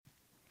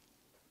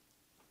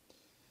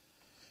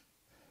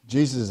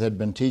Jesus had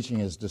been teaching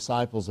his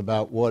disciples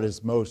about what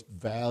is most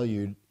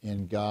valued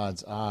in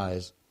God's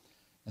eyes.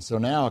 And so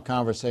now a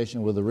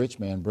conversation with the rich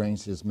man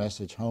brings his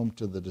message home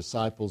to the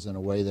disciples in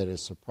a way that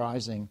is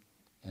surprising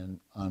and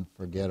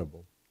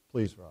unforgettable.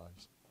 Please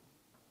rise.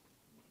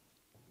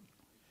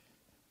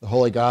 The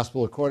Holy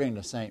Gospel according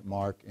to St.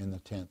 Mark in the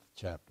 10th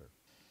chapter.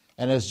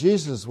 And as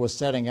Jesus was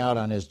setting out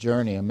on his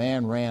journey, a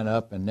man ran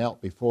up and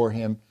knelt before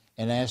him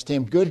and asked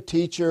him, "Good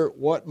teacher,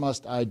 what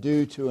must I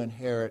do to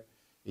inherit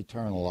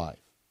eternal life?"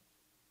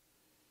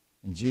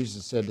 And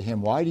Jesus said to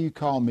him, "Why do you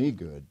call me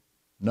good?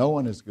 No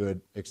one is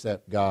good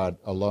except God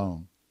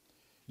alone.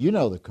 You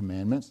know the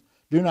commandments.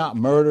 Do not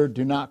murder,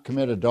 do not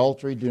commit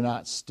adultery, do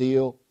not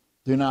steal,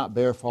 do not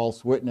bear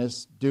false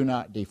witness, do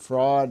not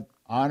defraud,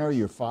 honor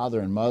your father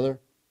and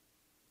mother."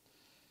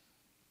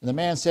 And the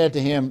man said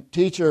to him,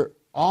 "Teacher,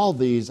 all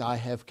these I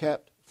have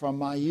kept from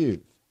my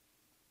youth."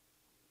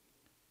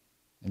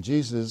 And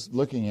Jesus,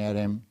 looking at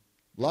him,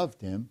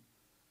 loved him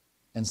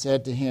and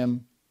said to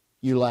him,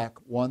 "You lack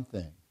one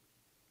thing.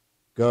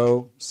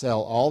 Go,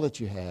 sell all that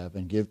you have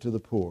and give to the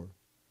poor,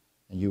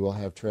 and you will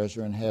have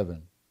treasure in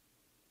heaven.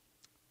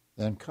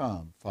 Then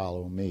come,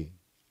 follow me."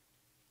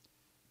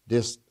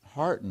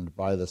 Disheartened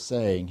by the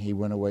saying, he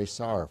went away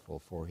sorrowful,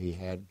 for he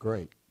had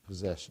great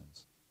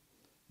possessions.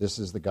 This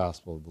is the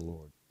gospel of the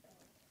Lord.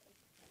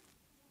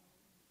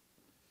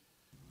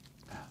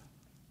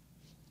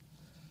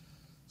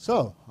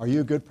 So, are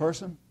you a good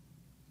person?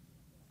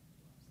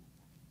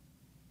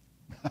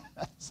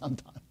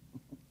 Sometimes.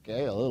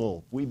 Okay,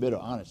 a wee bit of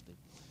honesty.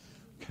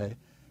 Okay,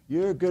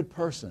 you're a good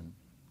person.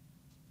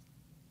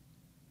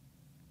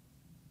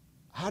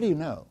 How do you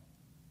know?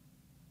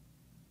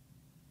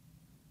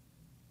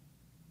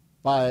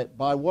 By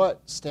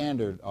what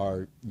standard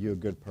are you a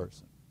good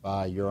person?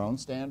 By your own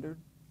standard?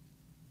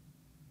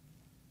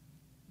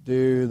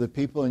 Do the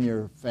people in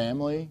your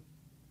family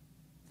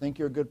think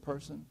you're a good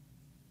person?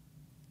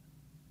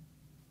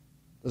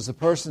 Does the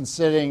person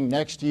sitting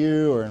next to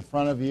you or in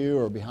front of you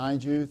or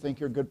behind you think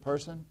you're a good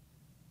person?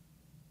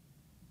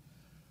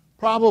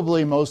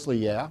 Probably, mostly,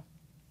 yeah.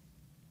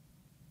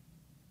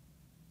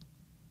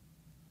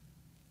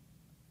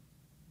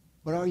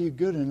 But are you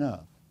good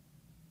enough?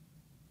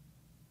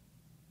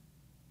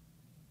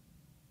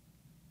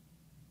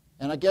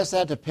 And I guess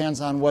that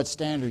depends on what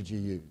standard you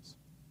use.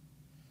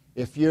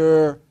 If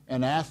you're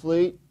an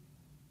athlete,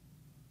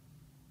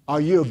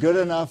 are you a good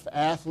enough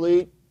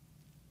athlete,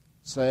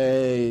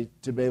 say,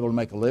 to be able to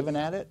make a living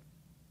at it?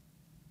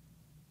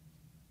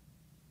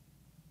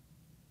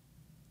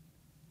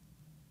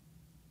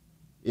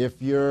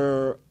 If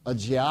you're a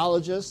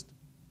geologist,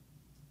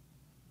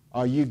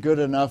 are you good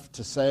enough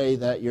to say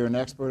that you're an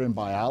expert in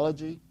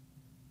biology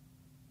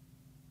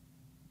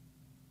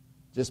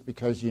just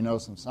because you know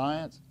some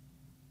science?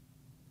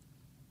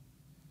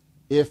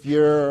 If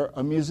you're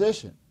a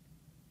musician,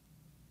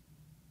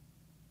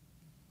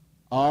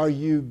 are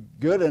you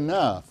good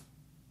enough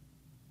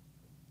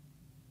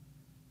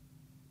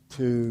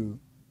to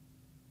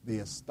be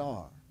a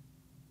star?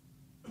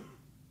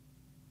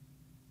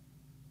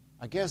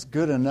 I guess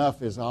good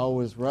enough is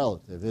always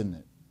relative, isn't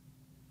it?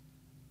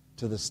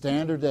 To the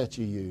standard that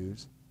you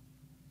use,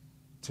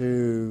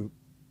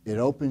 it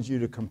opens you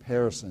to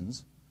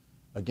comparisons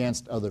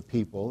against other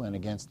people and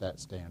against that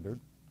standard.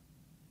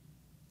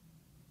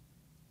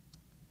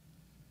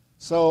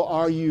 So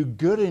are you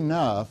good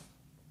enough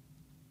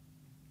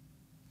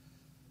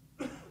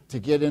to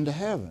get into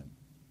heaven?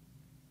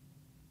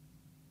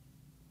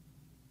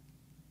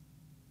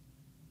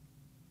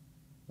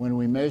 When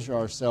we measure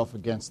ourselves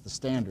against the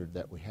standard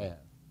that we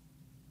have.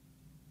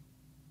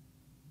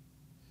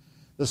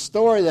 The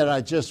story that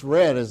I just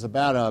read is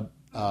about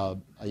a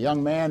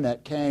young man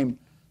that came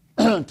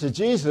to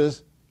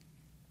Jesus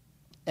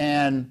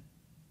and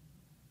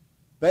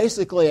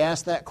basically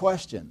asked that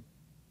question.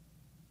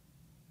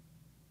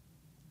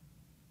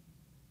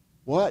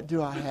 What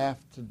do I have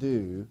to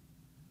do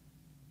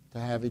to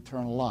have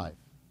eternal life?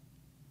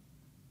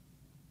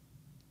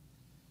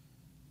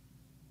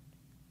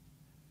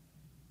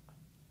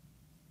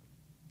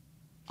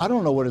 I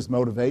don't know what his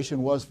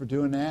motivation was for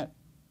doing that.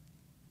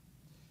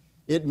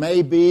 It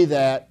may be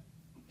that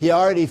he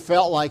already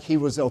felt like he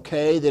was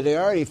okay, that he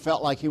already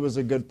felt like he was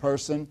a good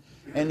person,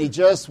 and he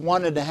just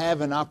wanted to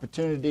have an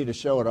opportunity to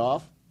show it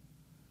off.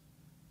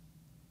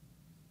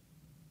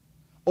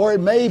 Or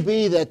it may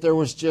be that there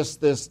was just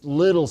this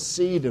little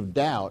seed of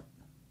doubt.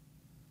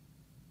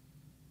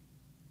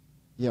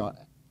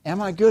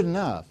 Am I good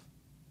enough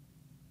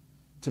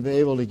to be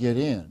able to get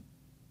in?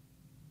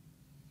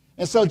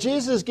 And so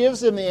Jesus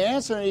gives him the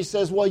answer, and he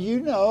says, well, you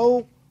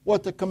know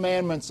what the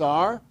commandments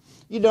are.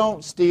 You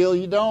don't steal,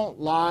 you don't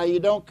lie, you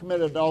don't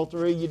commit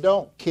adultery, you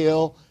don't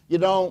kill, you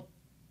don't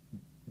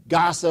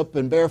gossip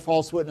and bear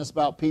false witness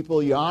about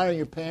people, you honor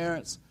your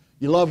parents,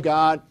 you love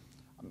God.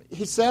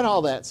 He said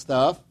all that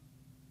stuff.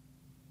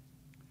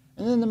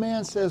 And then the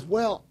man says,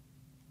 well,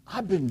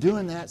 I've been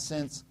doing that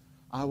since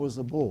I was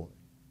a boy,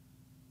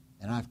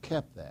 and I've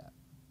kept that.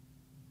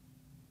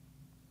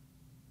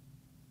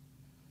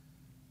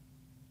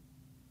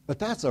 But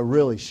that's a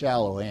really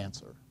shallow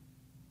answer.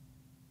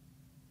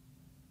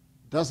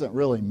 doesn't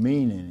really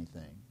mean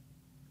anything.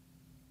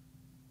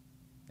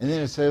 And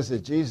then it says that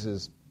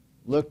Jesus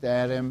looked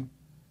at him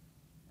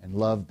and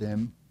loved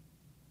him.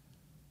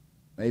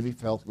 Maybe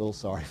felt a little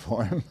sorry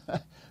for him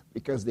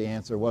because the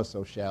answer was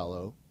so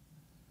shallow.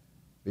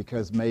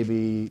 Because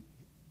maybe,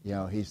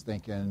 he's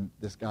thinking,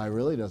 this guy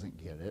really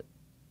doesn't get it.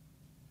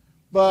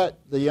 But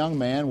the young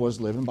man was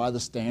living by the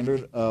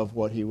standard of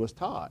what he was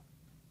taught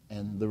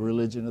and the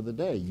religion of the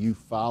day. You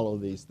follow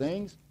these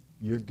things,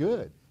 you're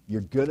good.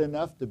 You're good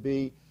enough to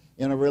be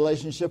in a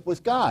relationship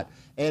with God.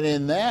 And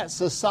in that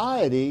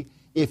society,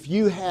 if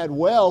you had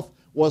wealth,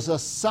 was a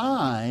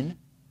sign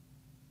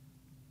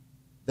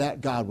that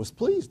God was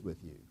pleased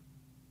with you.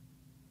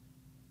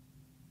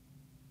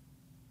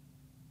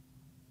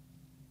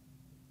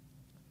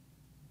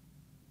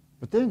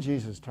 But then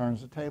Jesus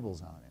turns the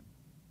tables on him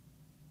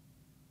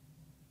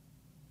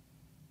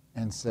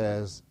and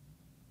says,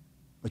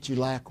 but you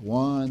lack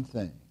one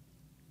thing.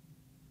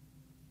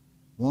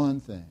 One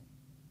thing.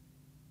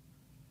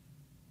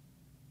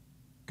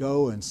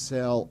 Go and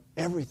sell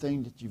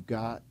everything that you've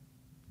got.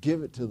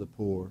 Give it to the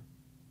poor.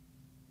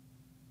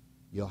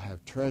 You'll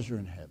have treasure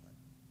in heaven.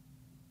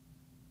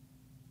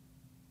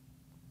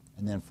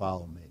 And then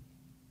follow me.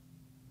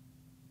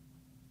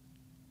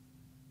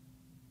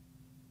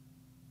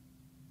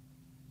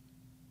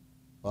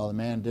 Well, the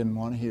man didn't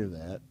want to hear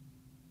that.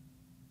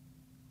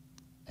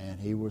 And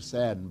he was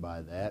saddened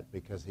by that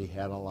because he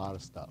had a lot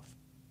of stuff.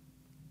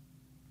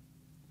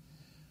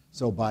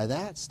 So by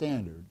that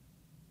standard,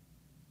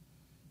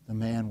 the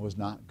man was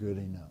not good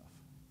enough.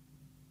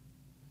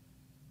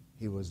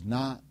 He was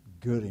not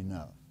good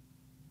enough.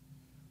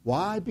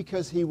 Why?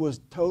 Because he was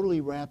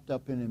totally wrapped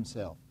up in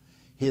himself.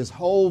 His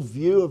whole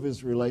view of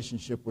his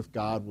relationship with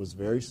God was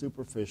very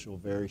superficial,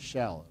 very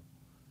shallow,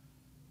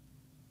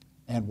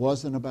 and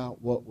wasn't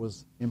about what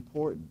was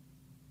important.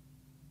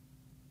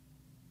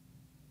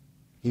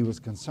 He was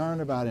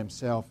concerned about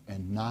himself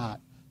and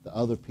not the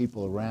other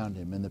people around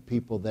him and the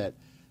people that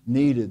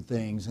needed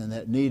things and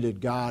that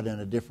needed God in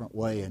a different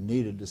way and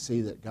needed to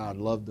see that God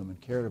loved them and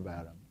cared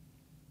about them.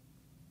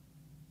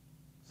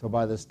 So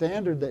by the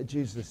standard that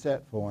Jesus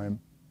set for him,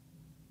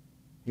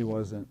 he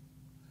wasn't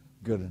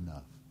good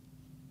enough.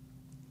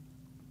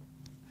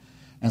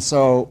 And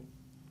so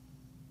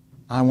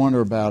I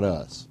wonder about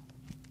us.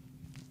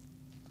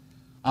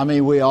 I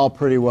mean, we all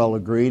pretty well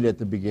agreed at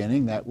the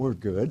beginning that we're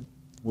good.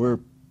 We're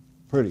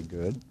pretty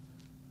good.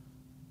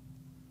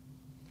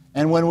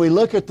 And when we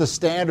look at the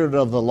standard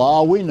of the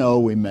law, we know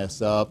we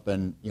mess up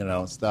and,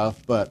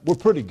 stuff, but we're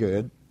pretty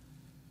good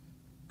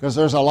because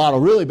there's a lot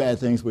of really bad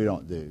things we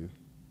don't do.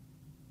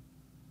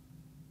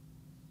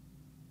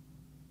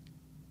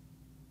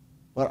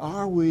 But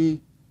are we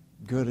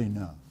good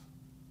enough?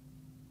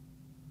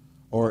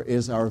 Or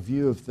is our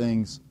view of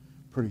things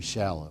pretty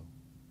shallow?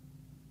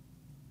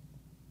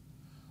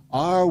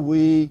 Are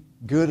we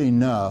good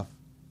enough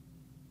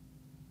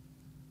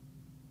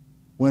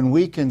when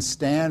we can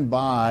stand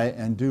by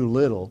and do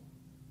little,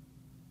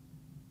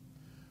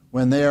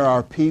 when there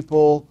are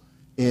people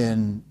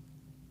in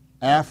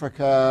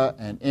Africa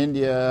and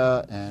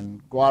India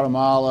and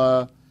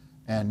Guatemala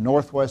and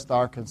Northwest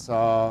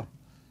Arkansas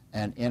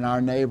and in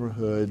our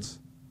neighborhoods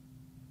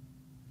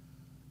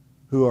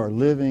who are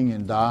living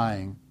and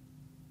dying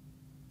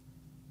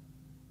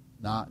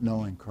not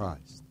knowing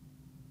Christ?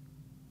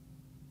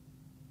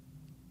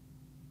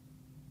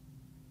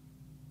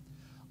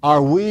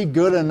 Are we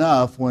good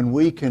enough when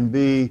we can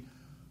be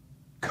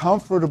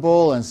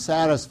comfortable and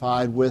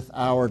satisfied with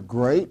our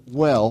great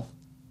wealth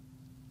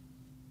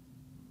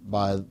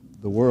by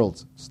the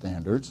world's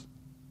standards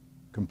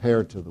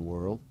compared to the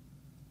world?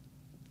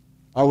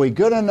 Are we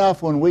good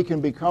enough when we can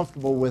be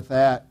comfortable with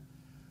that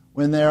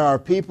when there are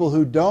people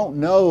who don't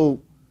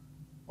know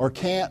or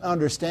can't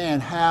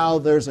understand how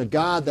there's a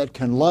God that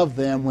can love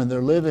them when they're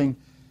living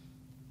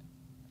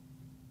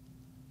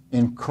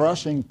in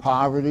crushing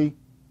poverty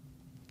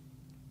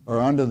or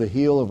under the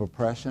heel of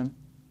oppression?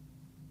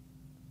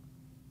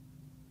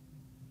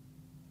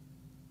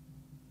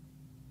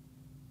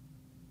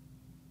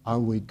 Are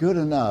we good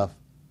enough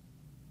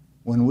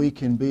when we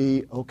can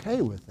be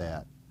okay with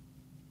that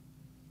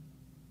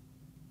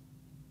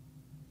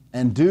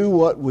and do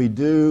what we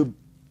do,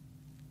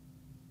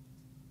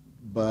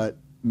 but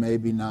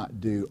maybe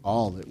not do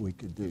all that we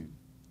could do?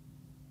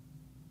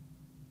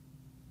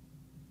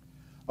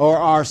 Or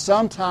are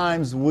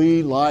sometimes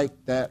we like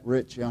that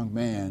rich young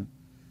man,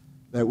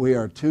 that we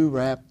are too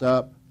wrapped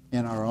up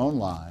in our own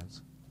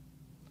lives,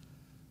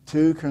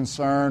 too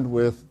concerned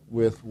with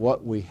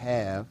what we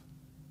have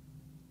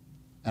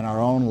and our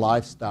own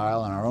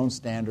lifestyle and our own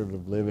standard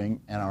of living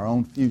and our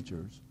own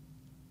futures,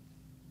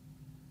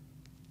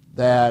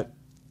 that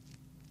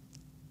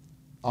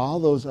all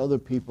those other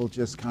people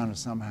just kind of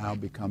somehow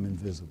become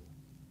invisible?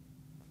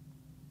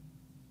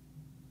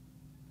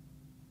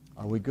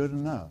 Are we good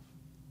enough?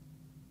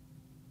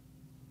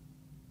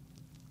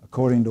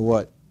 According to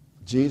what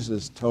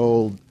Jesus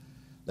told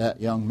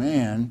that young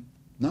man,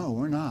 no,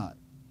 we're not.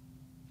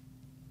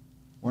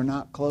 We're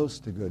not close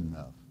to good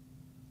enough.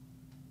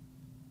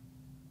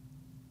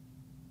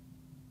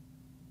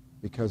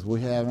 because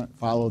we haven't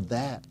followed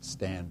that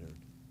standard.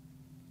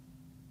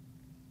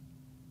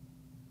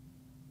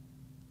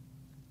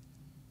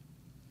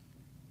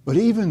 But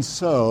even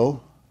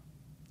so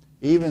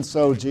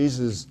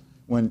Jesus,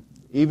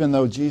 even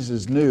though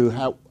Jesus knew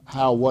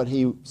how what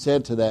he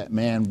said to that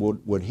man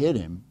would hit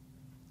him,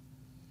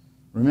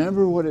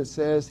 remember what it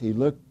says? He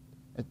looked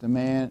at the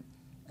man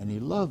and he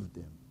loved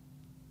him.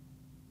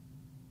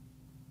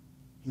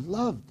 He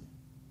loved him.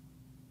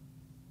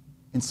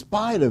 In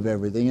spite of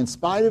everything, in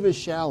spite of his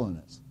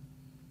shallowness,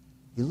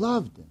 he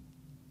loved him.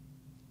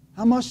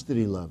 How much did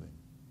he love him?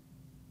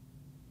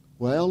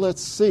 Well,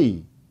 let's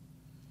see.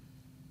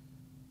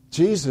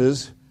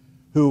 Jesus,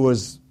 who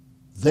was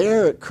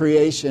there at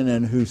creation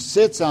and who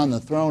sits on the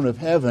throne of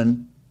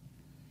heaven,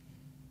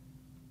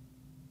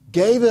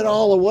 gave it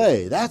all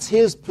away. That's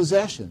his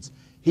possessions.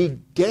 He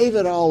gave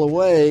it all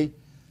away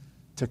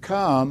to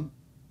come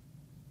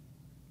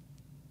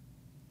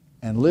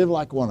and live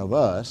like one of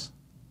us,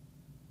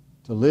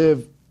 to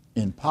live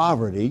in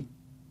poverty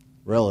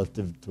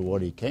relative to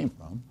what he came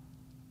from,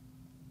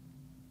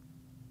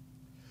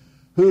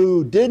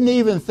 who didn't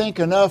even think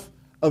enough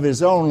of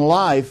his own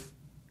life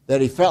that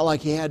he felt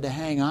like he had to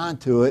hang on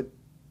to it,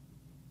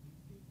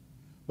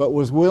 but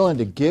was willing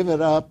to give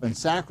it up and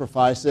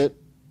sacrifice it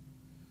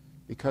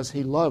because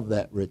he loved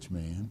that rich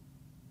man.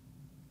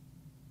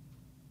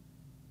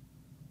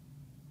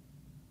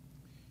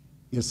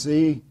 You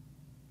see,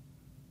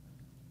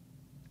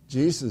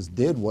 Jesus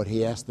did what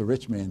he asked the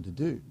rich man to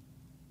do.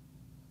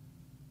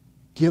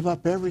 Give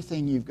up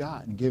everything you've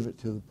got and give it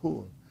to the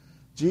poor.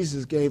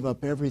 Jesus gave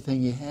up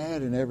everything he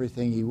had and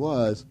everything he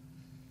was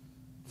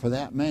for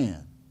that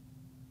man.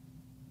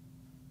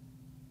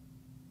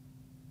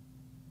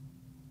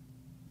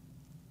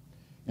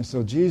 And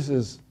so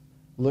Jesus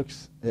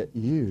looks at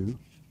you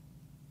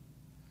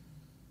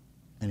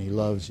and he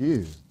loves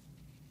you.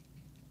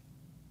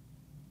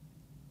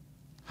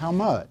 How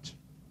much?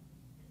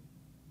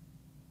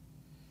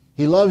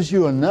 He loves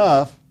you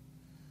enough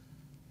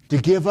to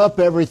give up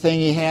everything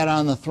he had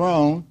on the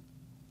throne,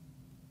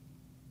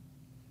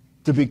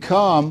 to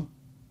become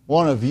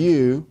one of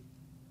you,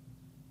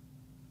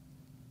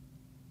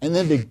 and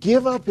then to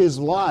give up his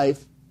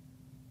life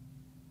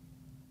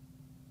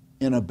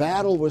in a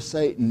battle with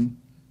Satan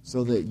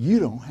so that you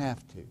don't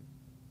have to.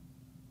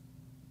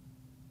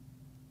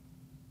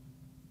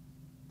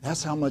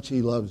 That's how much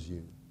he loves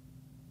you.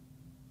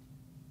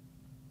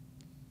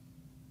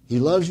 He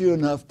loves you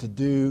enough to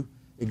do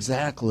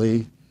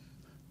exactly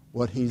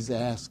what he's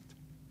asked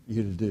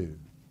you to do.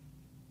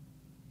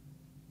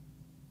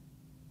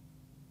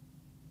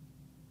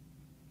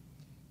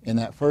 In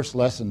that first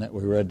lesson that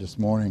we read this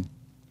morning,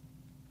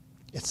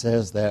 it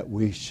says that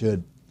we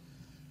should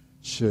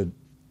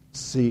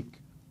seek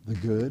the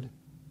good,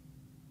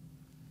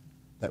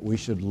 that we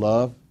should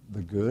love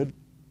the good.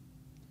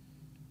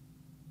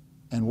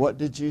 And what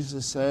did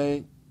Jesus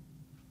say?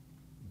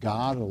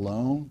 God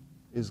alone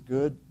is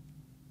good.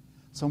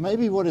 So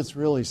maybe what it's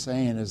really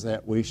saying is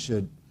that we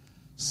should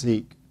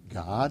seek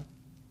God,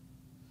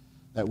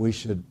 that we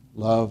should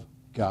love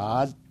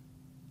God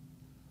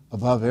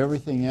above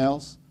everything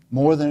else,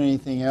 more than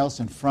anything else,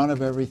 in front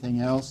of everything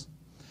else,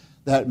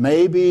 that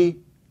maybe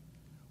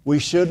we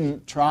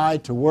shouldn't try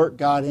to work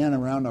God in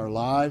around our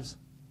lives,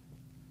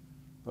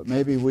 but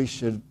maybe we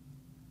should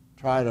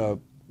try to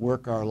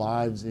work our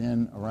lives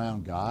in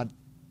around God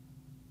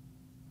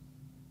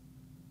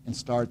and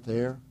start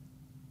there.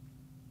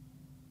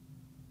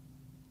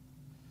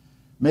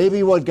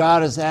 Maybe what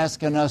God is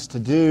asking us to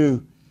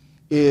do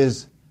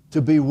is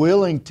to be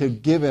willing to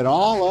give it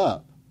all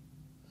up,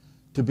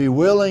 to be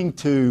willing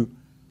to,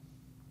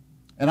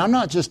 and I'm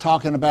not just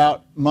talking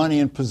about money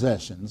and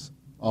possessions,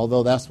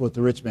 although that's what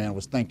the rich man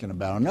was thinking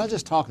about. I'm not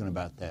just talking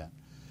about that,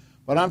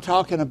 but I'm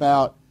talking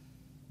about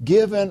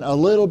giving a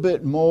little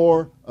bit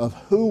more of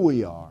who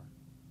we are,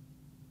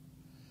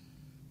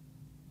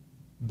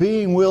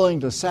 being willing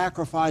to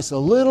sacrifice a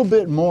little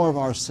bit more of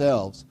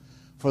ourselves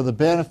for the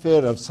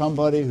benefit of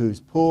somebody who's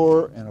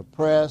poor and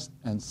oppressed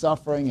and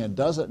suffering and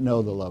doesn't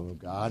know the love of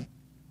God.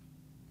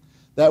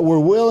 That we're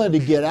willing to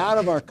get out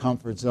of our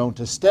comfort zone,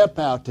 to step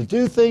out, to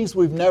do things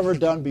we've never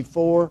done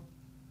before,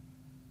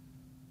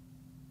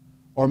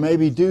 or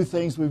maybe do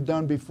things we've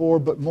done before,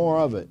 but more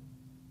of it.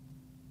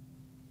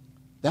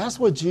 That's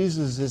what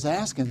Jesus is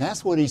asking.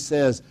 That's what he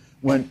says.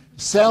 When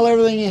sell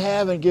everything you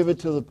have and give it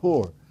to the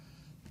poor.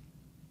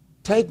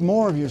 Take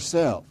more of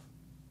yourself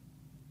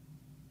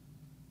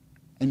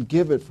and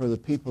give it for the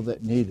people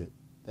that need it,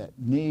 that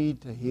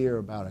need to hear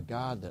about a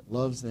God that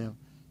loves them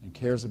and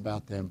cares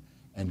about them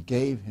and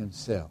gave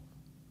himself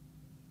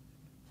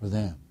for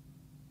them.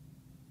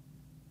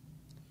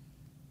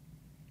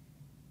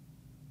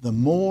 The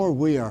more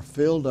we are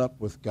filled up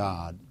with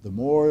God, the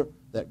more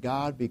that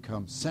God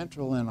becomes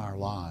central in our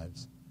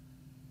lives,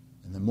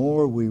 and the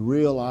more we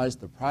realize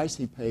the price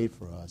he paid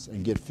for us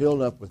and get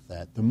filled up with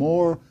that, the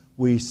more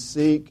we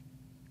seek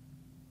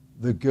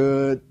the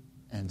good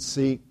and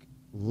seek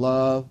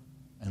love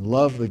and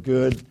love the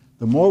good,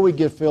 the more we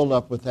get filled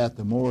up with that,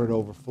 the more it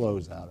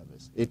overflows out of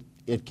us.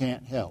 It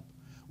can't help.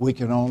 we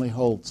can only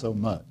hold so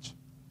much.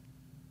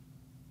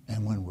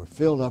 And when we're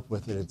filled up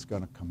with it, it's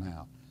going to come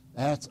out.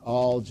 That's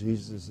all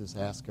Jesus is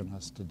asking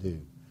us to do.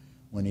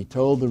 When he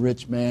told the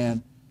rich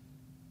man,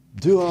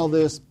 do all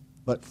this,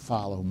 but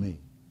follow me.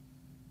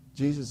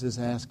 Jesus is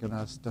asking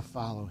us to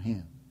follow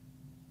him.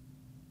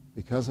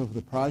 Because of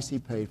the price he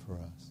paid for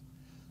us,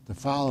 to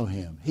follow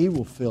him. He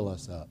will fill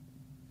us up.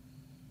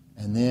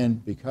 And then,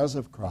 because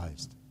of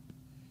Christ,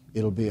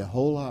 it'll be a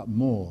whole lot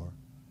more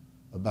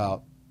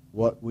about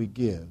what we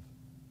give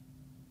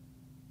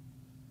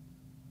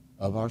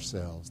of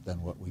ourselves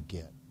than what we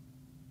get.